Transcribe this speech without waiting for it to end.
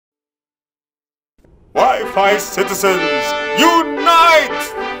Wi-Fi citizens, unite!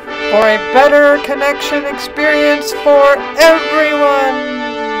 For a better connection experience for everyone!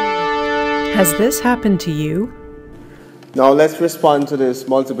 Has this happened to you? Now let's respond to this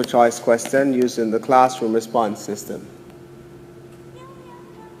multiple choice question using the classroom response system.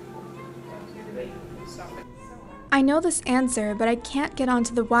 I know this answer, but I can't get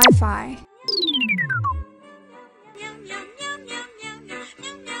onto the Wi-Fi.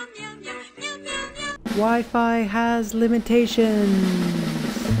 Wi-Fi has limitations.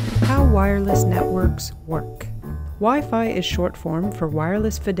 How wireless networks work. Wi-Fi is short form for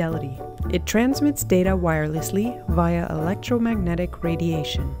wireless fidelity. It transmits data wirelessly via electromagnetic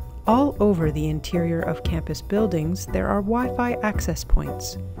radiation. All over the interior of campus buildings, there are Wi-Fi access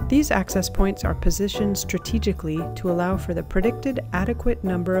points. These access points are positioned strategically to allow for the predicted adequate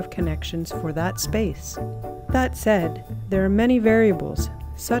number of connections for that space. That said, there are many variables,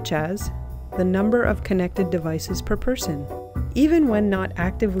 such as the number of connected devices per person. Even when not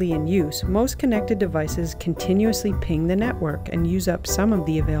actively in use, most connected devices continuously ping the network and use up some of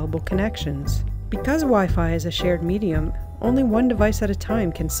the available connections. Because Wi-Fi is a shared medium, only one device at a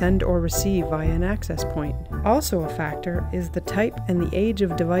time can send or receive via an access point. Also a factor is the type and the age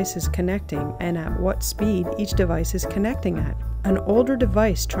of devices connecting and at what speed each device is connecting at. An older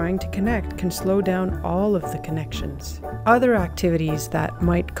device trying to connect can slow down all of the connections. Other activities that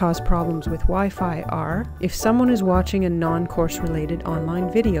might cause problems with Wi-Fi are if someone is watching a non-course related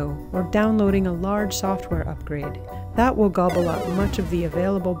online video or downloading a large software upgrade. That will gobble up much of the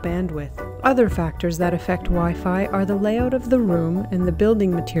available bandwidth. Other factors that affect Wi-Fi are the layout of the room and the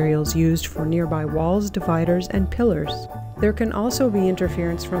building materials used for nearby walls, dividers, and pillars. There can also be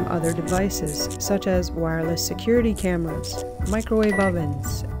interference from other devices, such as wireless security cameras, microwave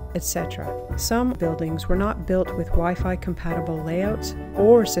ovens, etc. Some buildings were not built with Wi-Fi compatible layouts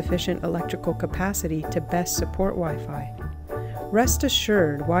or sufficient electrical capacity to best support Wi-Fi. Rest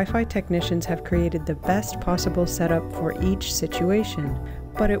assured, Wi-Fi technicians have created the best possible setup for each situation,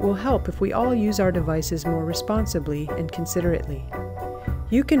 but it will help if we all use our devices more responsibly and considerately.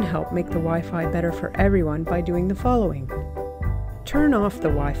 You can help make the Wi-Fi better for everyone by doing the following. Turn off the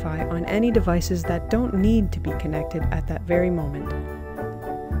Wi-Fi on any devices that don't need to be connected at that very moment.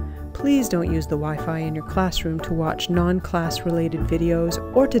 Please don't use the Wi-Fi in your classroom to watch non-class related videos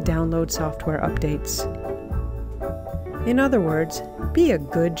or to download software updates. In other words, be a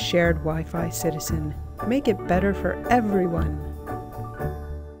good shared Wi-Fi citizen. Make it better for everyone.